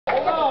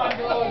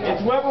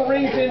whoever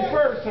rings in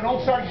first, so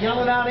don't start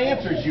yelling out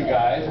answers, you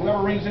guys.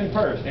 Whoever rings in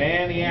first.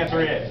 And the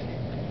answer is,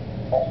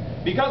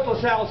 because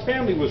LaSalle's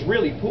family was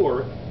really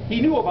poor, he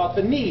knew about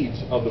the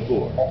needs of the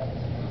poor.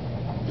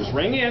 Just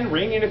ring in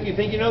if you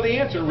think you know the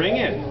answer. Ring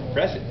in.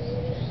 Press it.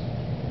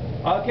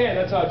 Okay,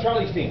 that's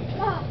Charlie's team.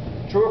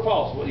 True or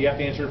false? Well, you have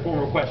to answer in the form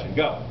of a question.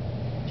 Go.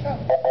 True.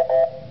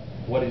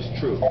 What is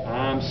true?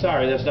 I'm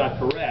sorry, that's not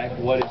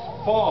correct. What is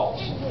false?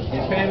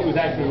 His family was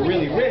actually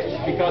really rich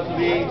because of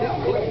the...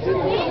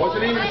 What's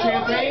the name of the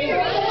champagne?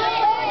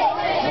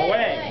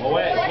 Moet.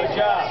 Good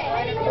job.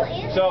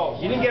 So,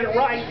 you didn't get it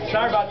right.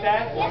 Sorry about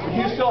that. But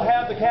you still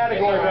have the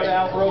category, Brother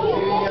Alvaro.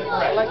 You didn't get it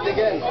correct. Select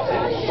again.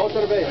 Go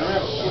to the base.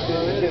 Remember,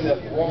 in the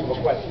form of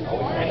a question.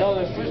 I know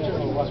the future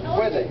was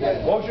puede.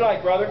 What would you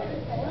like, brother?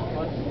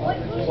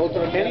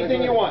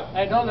 Anything you want.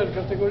 I know the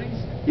categories.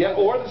 Yeah,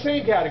 or the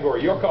same category.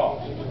 Your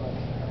call.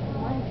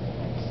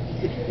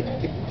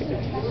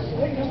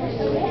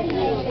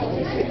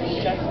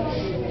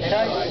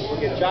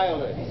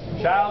 Childhood.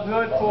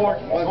 Childhood for...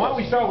 Why don't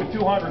we start with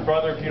 200,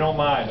 brother, if you don't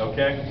mind,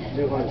 okay?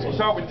 200. We'll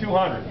start with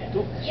 200.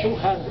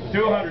 200.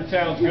 200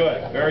 sounds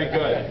good. Very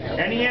good.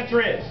 And the answer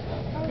is,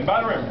 and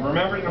by the way,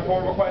 remember it in the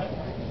form of a question.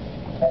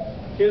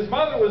 His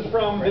mother was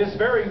from this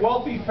very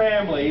wealthy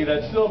family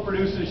that still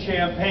produces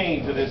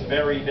champagne to this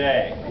very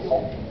day.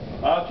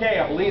 Okay,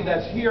 I believe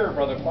that's here,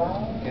 Brother.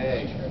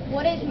 Okay.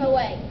 What is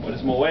Moet? What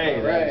is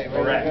Moet? That's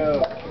correct.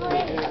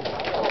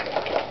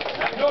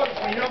 Now notice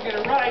when you don't get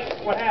it right,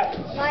 what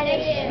happens?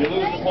 You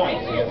lose the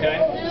points,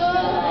 okay?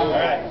 All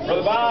right.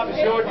 Brother Bob,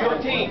 it's your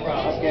team.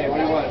 Okay, what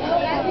do you want?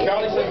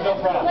 Charlie says no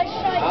problem.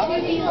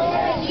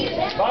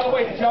 By the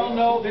way, did y'all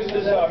know this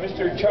is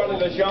Mr. Charlie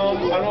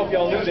Lejeune? I don't know if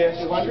y'all knew this.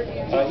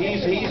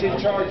 He's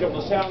in charge of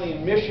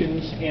LaSallian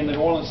missions in the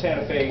New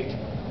Orleans-Santa Fe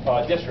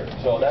district.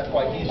 So that's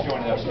why he's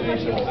joining us today.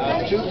 To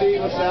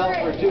be LaSalle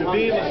for 200. To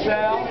be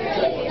LaSalle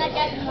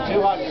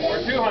 200.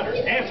 for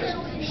 200. Answer.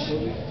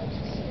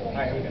 All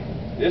right, here we go.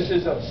 This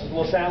is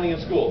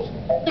LaSallian schools.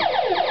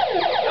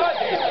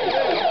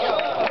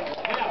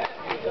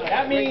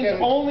 That means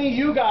only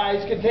you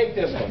guys can take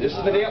this one. This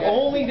is the day,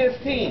 only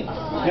this team.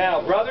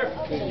 Now, brother,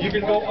 you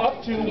can go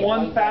up to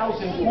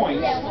 1,000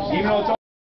 points, even though it's